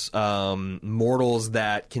mythos, mortals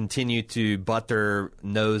that continue to butt their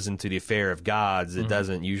nose into the affair of gods, it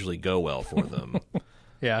doesn't usually go well for them.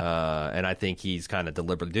 Yeah. And I think he's kind of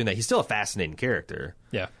deliberately doing that. He's still a fascinating character.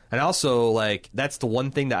 Yeah. And also, like, that's the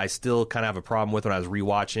one thing that I still kind of have a problem with when I was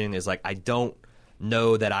rewatching is, like, I don't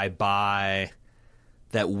know that I buy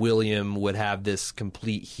that William would have this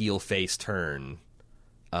complete heel face turn.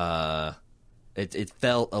 It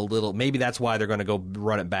felt a little, maybe that's why they're going to go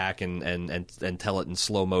run it back and tell it in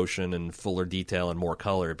slow motion and fuller detail and more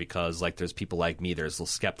color, because, like, there's people like me that are a little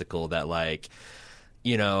skeptical that, like,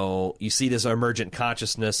 you see this emergent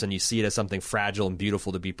consciousness and you see it as something fragile and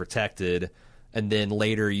beautiful to be protected, and then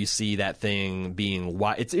later you see that thing being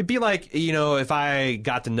it'd be like, if I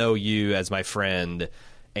got to know you as my friend,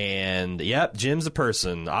 and yep, Jim's a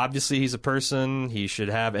person, obviously he's a person, he should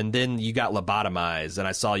have, and then you got lobotomized and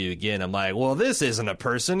I saw you again, I'm like, well, this isn't a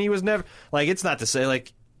person, he was never, like, it's not to say,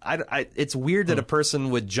 like, it's weird that a person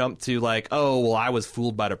would jump to, like, oh, well, I was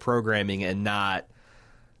fooled by the programming and not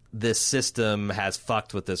this system has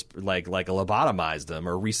fucked with this, like lobotomized them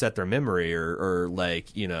or reset their memory or like,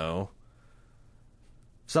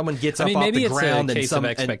 someone gets up off the ground. Maybe it's a case of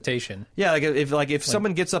expectation. Yeah, if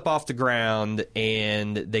someone gets up off the ground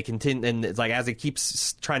and they continue, and it's like as it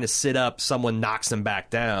keeps trying to sit up, someone knocks them back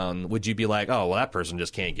down. Would you be like, oh, well, that person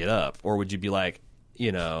just can't get up, or would you be like,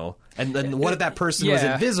 and then what if that person was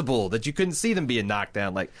invisible, that you couldn't see them being knocked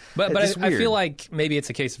down? Like, but I feel like maybe it's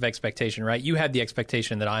a case of expectation, right? You had the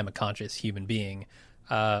expectation that I'm a conscious human being.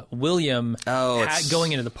 William,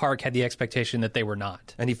 going into the park, had the expectation that they were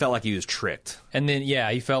not. And he felt like he was tricked. And then,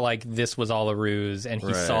 he felt like this was all a ruse, and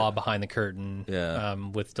he saw behind the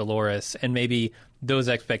curtain with Dolores, and maybe those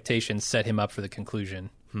expectations set him up for the conclusion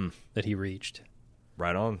that he reached.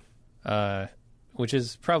 Right on. Which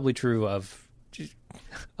is probably true of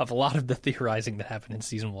a lot of the theorizing that happened in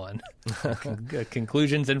season 1.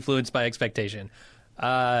 Conclusions influenced by expectation.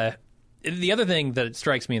 The other thing that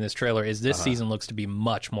strikes me in this trailer is this season looks to be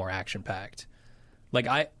much more action-packed. Like,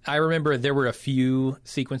 I remember there were a few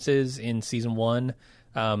sequences in season 1,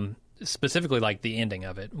 specifically like the ending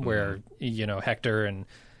of it, where, Hector and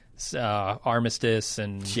Armistice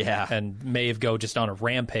and Maeve go just on a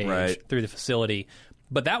rampage through the facility.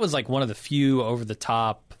 But that was like one of the few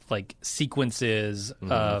over-the-top like sequences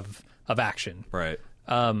of action. Right.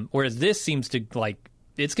 Whereas this seems to like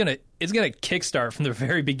it's gonna kickstart from the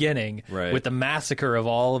very beginning with the massacre of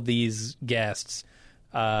all of these guests,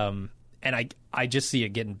 and I just see it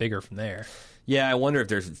getting bigger from there. Yeah, I wonder if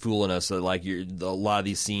they're fooling us that like a lot of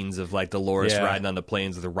these scenes of like Dolores riding on the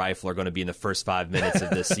planes with a rifle are going to be in the first 5 minutes of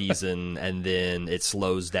this season, and then it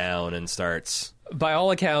slows down and starts. By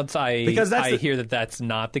all accounts, I hear that that's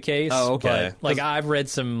not the case. Oh, okay. But, like, I've read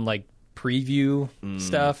some like preview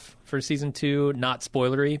stuff for season 2, not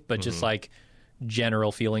spoilery, but just like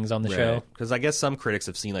general feelings on the show. Because I guess some critics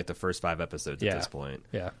have seen like the first 5 episodes at this point.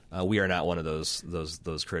 Yeah, we are not one of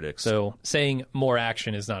those critics. So saying more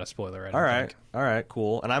action is not a spoiler. I don't think. All right,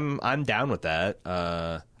 cool. And I'm down with that.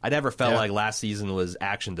 I never felt like last season was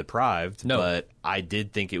action deprived, but I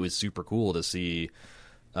did think it was super cool to see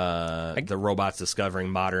the robots discovering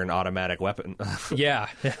modern automatic weapon,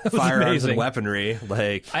 firearms and weaponry.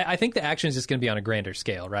 Like, I think the action is just going to be on a grander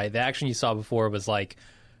scale, right? The action you saw before was like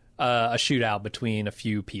a shootout between a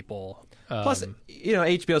few people. Plus,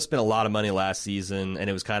 HBO spent a lot of money last season, and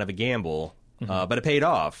it was kind of a gamble, but it paid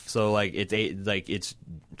off. So, like, it's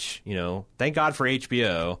thank God for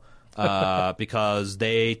HBO. Because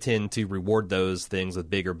they tend to reward those things with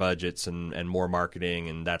bigger budgets and more marketing,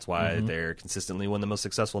 and that's why they're consistently one of the most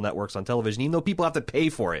successful networks on television, even though people have to pay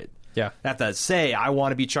for it. Yeah. They have to say, I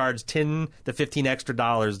want to be charged $10 to $15 extra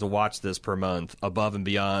to watch this per month above and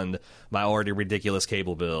beyond my already ridiculous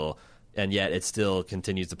cable bill, and yet it still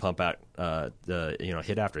continues to pump out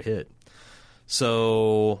hit after hit.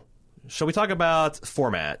 So, shall we talk about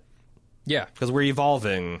format? Yeah, because we're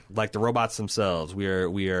evolving like the robots themselves. We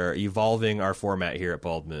are evolving our format here at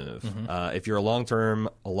Bald Move. If you're a long time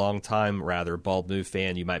Bald Move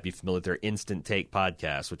fan, you might be familiar with their Instant Take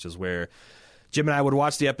podcast, which is where Jim and I would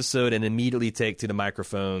watch the episode and immediately take to the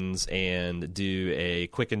microphones and do a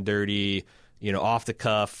quick and dirty, off the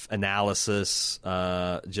cuff analysis,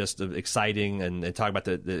 just exciting, and talk about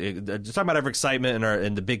talk about our excitement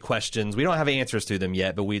and the big questions. We don't have answers to them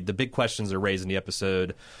yet, but the big questions are raised in the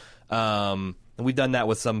episode. And we've done that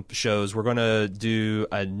with some shows. We're going to do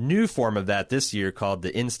a new form of that this year called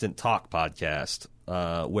the Instant Talk podcast,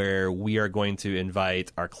 where we are going to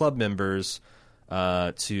invite our club members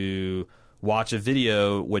to watch a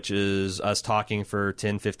video, which is us talking for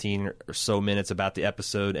 10, 15 or so minutes about the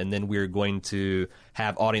episode, and then we're going to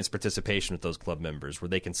have audience participation with those club members where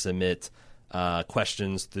they can submit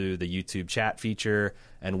questions through the YouTube chat feature,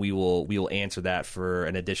 and we will answer that for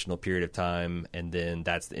an additional period of time, and then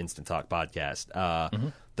that's the Instant Talk podcast.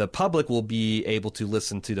 The public will be able to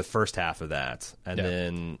listen to the first half of that, and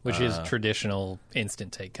then which is traditional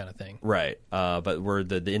Instant Take kind of thing, right? But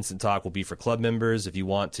the Instant Talk will be for club members. If you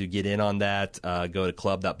want to get in on that, go to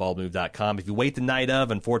club.baldmove.com. If you wait the night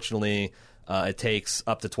of, unfortunately, it takes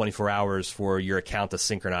up to 24 hours for your account to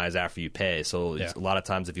synchronize after you pay. So a lot of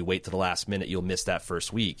times, if you wait to the last minute, you'll miss that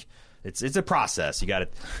first week. It's a process. We got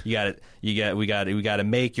to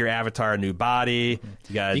make your avatar a new body.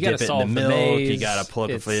 You got to dip it in the milk. You got to plug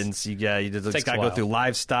it in. You got to go through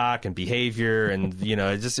livestock and behavior, and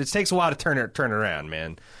it takes a while to turn it around,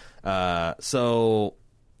 man. So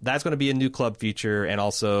that's going to be a new club feature, and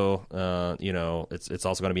also it's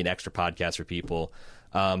also going to be an extra podcast for people.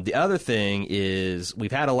 The other thing is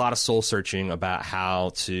we've had a lot of soul searching about how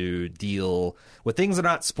to deal with things that are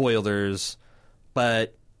not spoilers,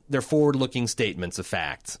 but they're forward-looking statements of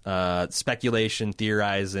fact. Speculation,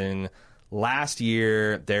 theorizing. Last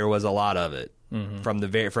year, there was a lot of it. From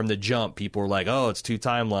the jump, people were like, "Oh, it's 2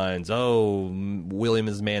 timelines. Oh, William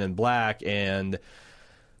is Man in Black," and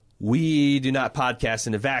we do not podcast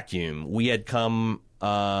in a vacuum. We had come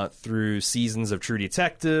through seasons of True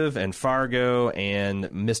Detective and Fargo and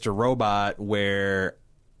Mr. Robot, where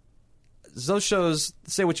those shows,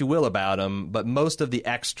 say what you will about them, but most of the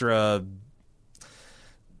extra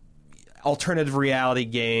alternative reality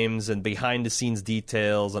games and behind-the-scenes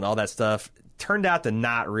details and all that stuff turned out to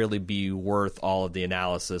not really be worth all of the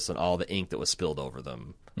analysis and all the ink that was spilled over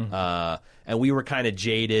them. And we were kind of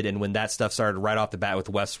jaded, and when that stuff started right off the bat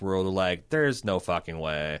with Westworld, we're like, there's no fucking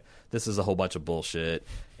way. This is a whole bunch of bullshit.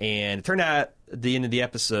 And it turned out at the end of the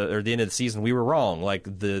episode, or the end of the season, we were wrong. Like,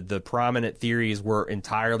 the prominent theories were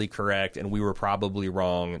entirely correct, and we were probably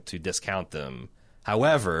wrong to discount them.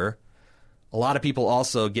 However, a lot of people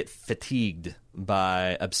also get fatigued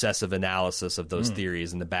by obsessive analysis of those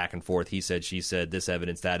theories and the back and forth. He said, she said, this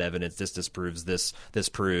evidence, that evidence, this disproves, this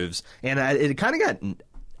proves. And it kind of got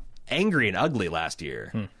angry and ugly last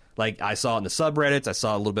year. Like, I saw it in the subreddits, I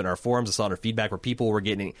saw it a little bit in our forums, I saw it in our feedback where people were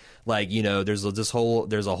getting, like, you know, there's a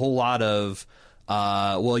whole lot of,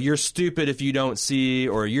 well, you're stupid if you don't see,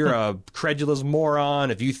 or you're a credulous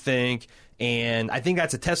moron if you think. And I think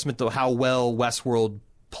that's a testament to how well Westworld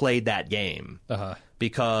played that game.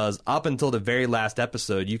 Because up until the very last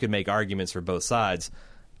episode, you could make arguments for both sides.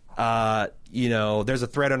 You know, there's a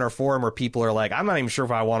thread on our forum where people are like, I'm not even sure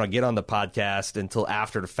if I want to get on the podcast until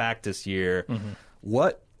after the fact this year.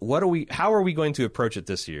 How are we going to approach it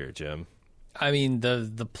this year, Jim? I mean,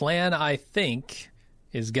 the plan, I think,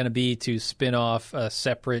 is going to be to spin off a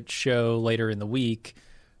separate show later in the week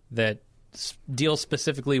that deals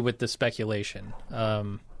specifically with the speculation.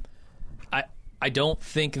 I don't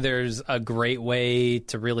think there's a great way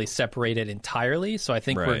to really separate it entirely. So I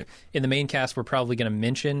think we're in the main cast, we're probably going to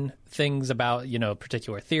mention things about, you know,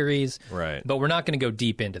 particular theories, but we're not going to go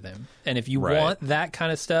deep into them. And if you want that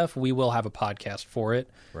kind of stuff, we will have a podcast for it,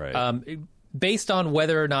 based on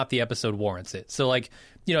whether or not the episode warrants it. So, like,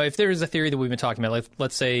 you know, if there's a theory that we've been talking about, like,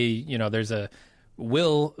 let's say, you know, there's a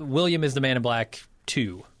William is the Man in Black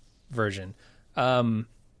 2 version.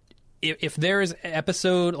 If there is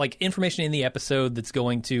episode, like, information in the episode that's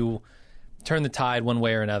going to turn the tide one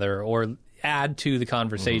way or another or add to the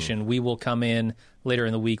conversation, we will come in later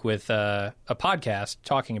in the week with a podcast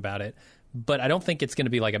talking about it. But I don't think it's going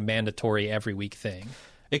to be like a mandatory every week thing.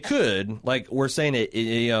 It could. Like, we're saying it,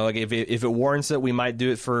 you know, like if it warrants it, we might do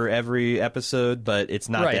it for every episode, but it's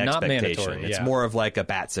not the expectation. It's more of like a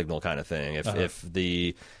bat signal kind of thing.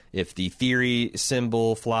 If the theory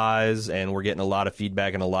symbol flies and we're getting a lot of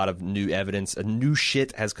feedback and a lot of new evidence, a new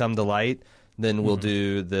shit has come to light, then we'll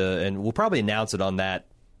do and we'll probably announce it on that,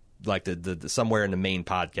 like the somewhere in the main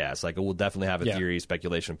podcast. Like, we'll definitely have a theory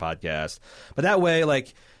speculation podcast. But that way,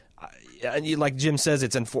 like Jim says,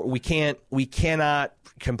 we cannot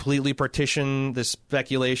completely partition the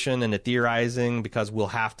speculation and the theorizing, because we'll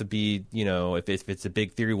have to be, you know, if it's a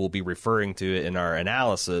big theory, we'll be referring to it in our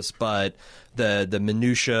analysis. But the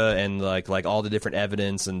minutia and like all the different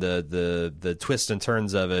evidence and the twists and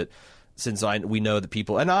turns of it, since we know that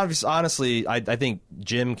people, and honestly, I think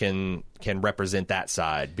Jim can represent that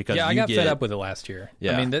side, because I got fed up with it last year.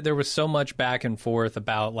 Yeah. I mean, there was so much back and forth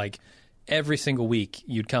about, like, every single week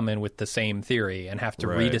you'd come in with the same theory and have to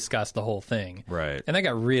rediscuss the whole thing. Right. And that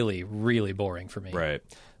got really, really boring for me. Right.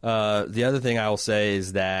 The other thing I will say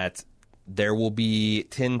is that there will be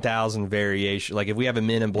 10,000 variations. Like, if we have a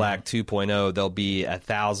Men in Black 2.0, there'll be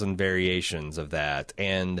 1,000 variations of that.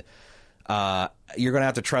 And you're going to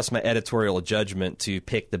have to trust my editorial judgment to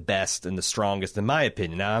pick the best and the strongest, in my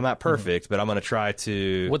opinion. Now, I'm not perfect, but I'm going to try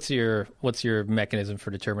to... What's your mechanism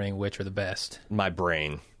for determining which are the best? My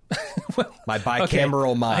brain. My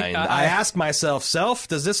bicameral mind. I ask myself,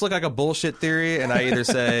 does this look like a bullshit theory? And I either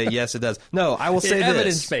say, yes, it does. No, I will say this.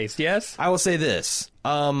 Evidence-based, yes? I will say this.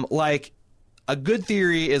 Like, a good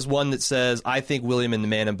theory is one that says, I think William and the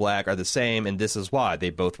Man in Black are the same, and this is why. They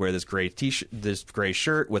both wear this gray t-shirt, this gray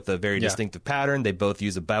shirt with a very distinctive pattern. They both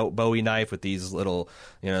use a Bowie knife with these little,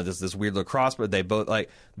 you know, this weird little crossbow. They both, like,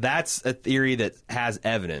 that's a theory that has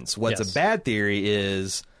evidence. What's a bad theory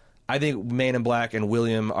is, I think Man in Black and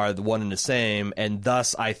William are the one and the same, and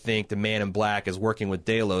thus I think the Man in Black is working with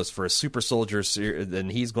Delos for a super soldier, and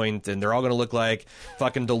and they're all going to look like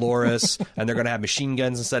fucking Dolores, and they're going to have machine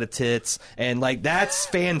guns instead of tits, and, like, that's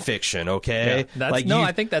fan fiction, okay? Yeah,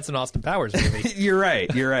 I think that's an Austin Powers movie. You're right.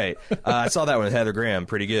 I saw that one with Heather Graham,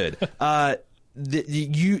 pretty good.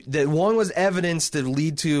 That one was evidence to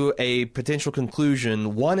lead to a potential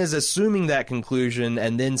conclusion. One is assuming that conclusion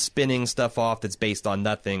and then spinning stuff off that's based on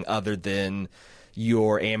nothing other than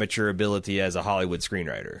your amateur ability as a Hollywood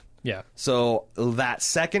screenwriter. Yeah. So that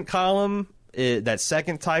second column, that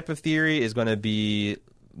second type of theory is going to be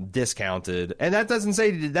discounted, and that's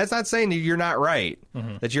not saying that you're not right,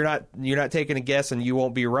 that you're not taking a guess and you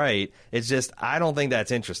won't be right. It's just, I don't think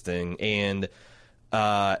that's interesting. And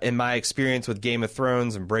in my experience with Game of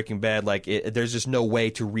Thrones and Breaking Bad, like, there's just no way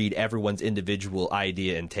to read everyone's individual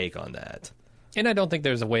idea and take on that. And I don't think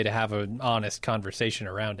there's a way to have an honest conversation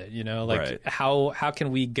around it, you know? Like, Right. how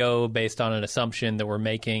can we go based on an assumption that we're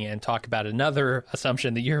making and talk about another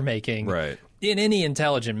assumption that you're making Right. in any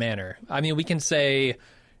intelligent manner? I mean, we can say,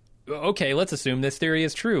 okay, let's assume this theory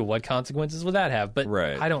is true. What consequences would that have? But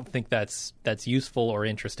Right. I don't think that's useful or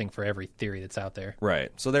interesting for every theory that's out there. Right.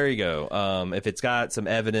 So there you go. If it's got some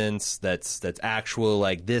evidence that's actual,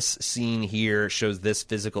 like this scene here shows this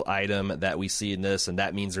physical item that we see in this, and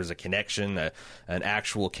that means there's a connection, an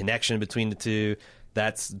actual connection between the two.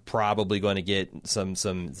 That's probably going to get some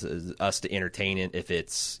us to entertain it if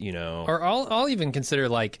it's, you know. Or I'll even consider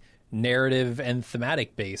like narrative and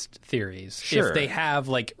thematic based theories Sure. if they have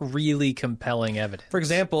like really compelling evidence. For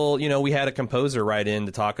example, you know, we had a composer write in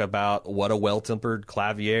to talk about what a well-tempered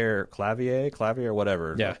clavier,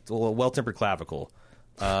 whatever. Yeah. A well-tempered clavicle.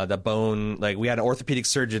 The bone, like we had an orthopedic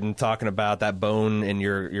surgeon talking about that bone in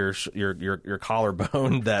your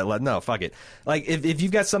collarbone. No, fuck it. Like if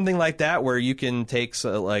you've got something like that where you can take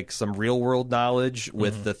like some real world knowledge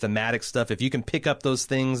with the thematic stuff, if you can pick up those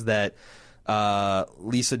things that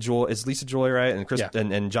Lisa Joy, right? And Chris Yeah.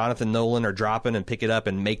 and Jonathan Nolan are dropping and pick it up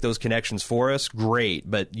and make those connections for us, great.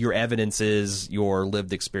 But your evidence is your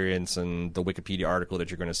lived experience and the Wikipedia article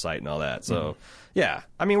that you're going to cite and all that. So, yeah.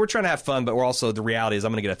 I mean, we're trying to have fun, but we're also, the reality is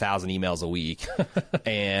I'm going to get 1,000 emails a week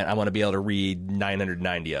and I want to be able to read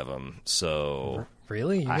 990 of them. So...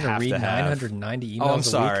 Really? You're I going to have read to have- 990 emails Oh, I'm a week?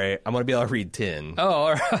 sorry. I'm going to be able to read 10. Oh,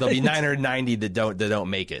 all right. There'll be 990 that don't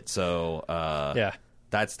make it. So, Yeah.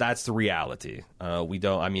 That's the reality. We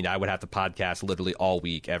don't. I mean, I would have to podcast literally all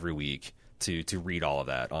week, every week, to read all of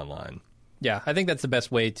that online. Yeah, I think that's the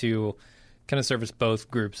best way to kind of service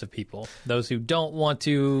both groups of people. Those who don't want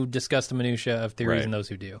to discuss the minutia of theories Right. and those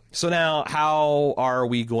who do. So now, how are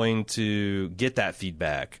we going to get that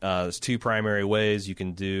feedback? There's two primary ways. You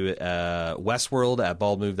can do Westworld at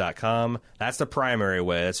baldmove.com. That's the primary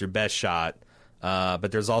way. That's your best shot.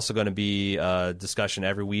 But there's also going to be a discussion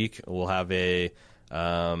every week. We'll have a...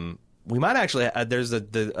 we might actually there's a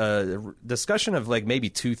discussion of like maybe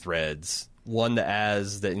two threads, one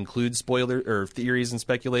that includes spoiler or theories and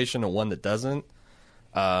speculation, and one that doesn't.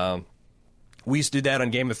 We used to do that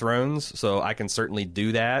on Game of Thrones, so I can certainly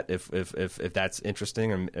do that if that's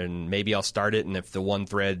interesting, and maybe I'll start it. And if the one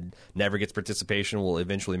thread never gets participation, we'll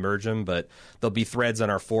eventually merge them. But there'll be threads on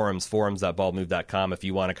our forums.baldmove.com if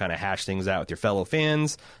you want to kind of hash things out with your fellow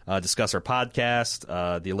fans, discuss our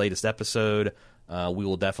podcast, the latest episode. We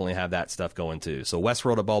will definitely have that stuff going too. So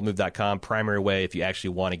Westworld at baldmove.com, primary way if you actually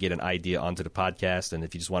want to get an idea onto the podcast, and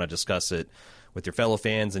if you just want to discuss it with your fellow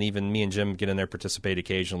fans, and even me and Jim get in there, participate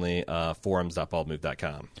occasionally,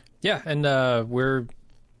 forums.baldmove.com. Yeah, and we're,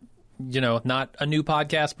 not a new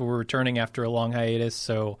podcast, but we're returning after a long hiatus.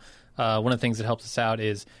 So one of the things that helps us out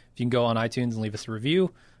is if you can go on iTunes and leave us a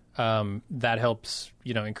review. That helps,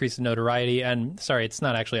 increase the notoriety. And sorry, it's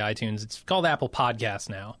not actually iTunes. It's called Apple Podcasts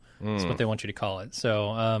now. That's what they want you to call it.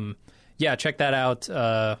 So, check that out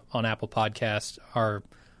on Apple Podcast, our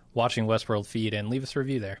Watching Westworld feed, and leave us a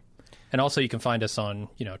review there. And also you can find us on,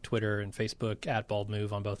 Twitter and Facebook at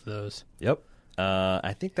BaldMove on both of those. Yep.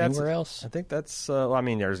 I think that's... Anywhere else? I think that's...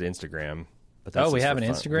 there's Instagram. But Oh, we just have for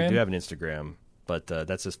an fun. Instagram? We do have an Instagram, but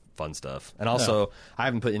that's just fun stuff. And also, I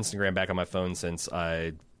haven't put Instagram back on my phone since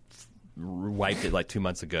I wiped it like 2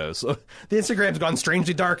 months ago. So the Instagram's gone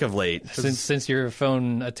strangely dark of late. Since your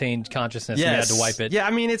phone attained consciousness and you had to wipe it. Yeah,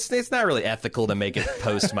 I mean, it's not really ethical to make it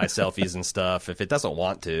post my selfies and stuff if it doesn't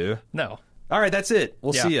want to. No. All right, that's it.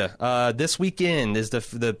 We'll see you. This weekend is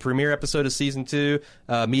the premiere episode of Season 2.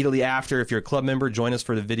 Immediately after, if you're a club member, join us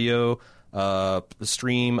for the video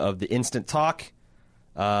stream of the Instant Talk.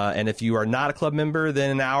 And if you are not a club member,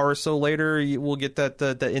 then an hour or so later, we'll get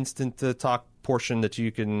that Instant Talk portion that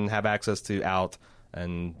you can have access to out.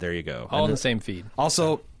 And there you go. All in the same feed.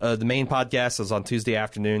 Also, the main podcast is on Tuesday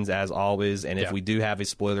afternoons, as always. And if we do have a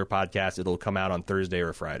spoiler podcast, it'll come out on Thursday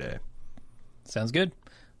or Friday. Sounds good.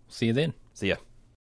 See you then. See ya.